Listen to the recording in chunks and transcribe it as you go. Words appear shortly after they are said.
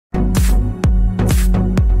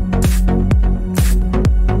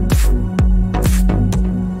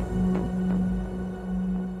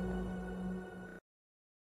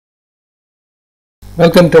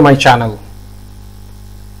Welcome to my channel.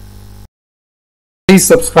 Please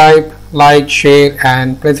subscribe, like, share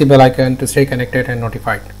and press the bell icon to stay connected and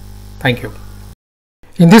notified. Thank you.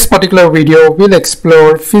 In this particular video, we'll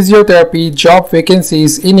explore physiotherapy job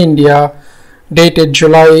vacancies in India dated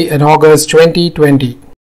July and August 2020.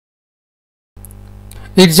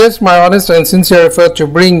 It's just my honest and sincere effort to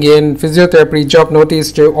bring in physiotherapy job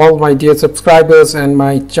notice to all my dear subscribers and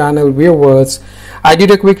my channel viewers. I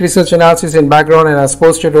did a quick research analysis in background and has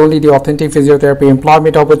posted only the authentic physiotherapy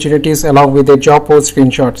employment opportunities along with the job post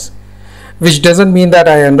screenshots, which doesn't mean that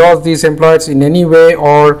I endorse these employers in any way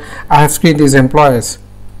or I have screened these employers,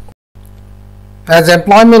 as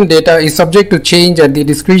employment data is subject to change at the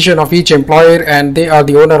discretion of each employer and they are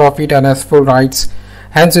the owner of it and has full rights.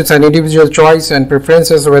 Hence, it's an individual choice and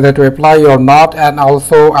preferences whether to apply or not, and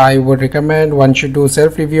also I would recommend one should do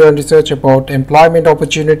self-review and research about employment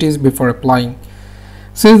opportunities before applying.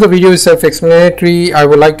 Since the video is self-explanatory, I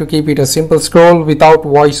would like to keep it a simple scroll without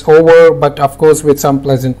voice-over, but of course with some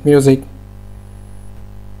pleasant music.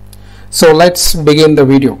 So let's begin the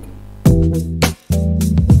video.